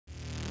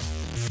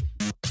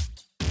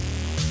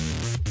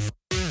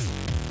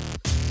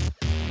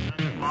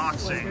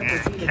unboxing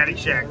at Caddy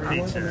Shack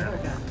Pizza.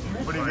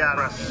 What do you got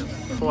on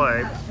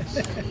play?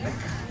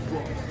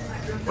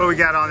 What do we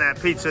got on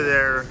that pizza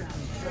there,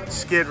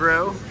 Skid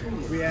Row?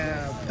 We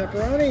have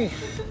pepperoni,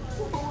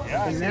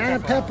 banana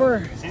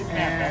pepper,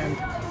 and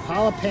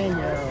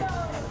jalapeno.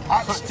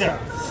 Hot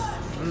stuff.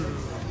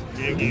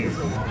 Dig in.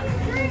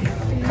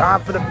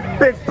 Time for the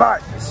big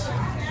buttons.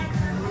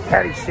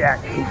 Caddy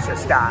Shack pizza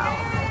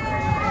style.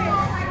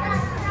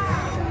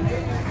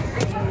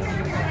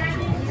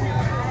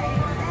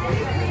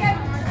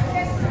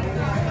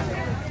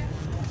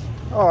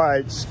 All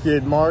right,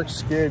 Skid Mark,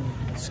 Skid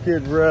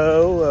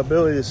Row,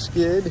 Billy the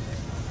Skid.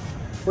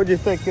 What do you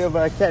think of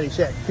Caddy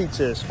Shack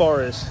Pizza as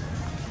far as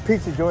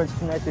pizza joints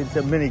connected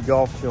to mini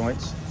golf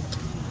joints?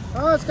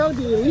 Oh, it's got to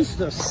be at least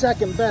the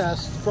second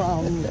best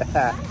from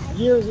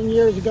years and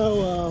years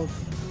ago of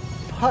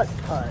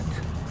putt-putt.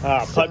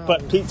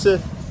 Putt-putt pizza?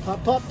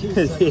 Putt-putt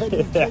pizza.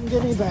 Couldn't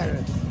get any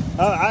better.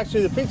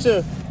 Actually, the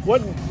pizza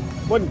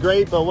wasn't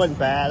great, but wasn't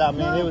bad. I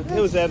mean,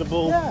 it was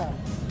edible. Yeah.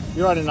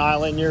 You're on an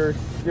island. You're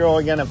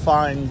only gonna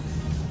find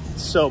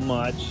so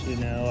much, you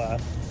know.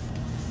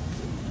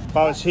 If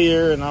I was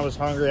here and I was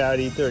hungry, I'd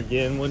eat there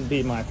again. Wouldn't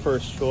be my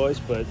first choice,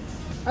 but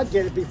I'd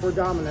get it before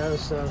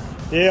Domino's. So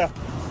yeah.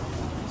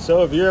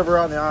 So if you're ever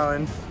on the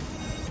island,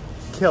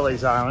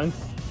 Kelleys Island,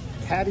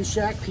 Caddy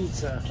Shack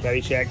Pizza.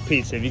 Caddy Shack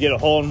Pizza. If you get a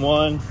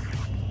hole-in-one,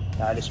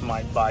 I just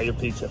might buy your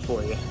pizza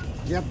for you.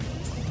 Yep.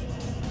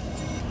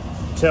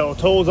 Tell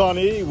Tolle's on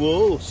E.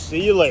 We'll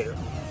see you later.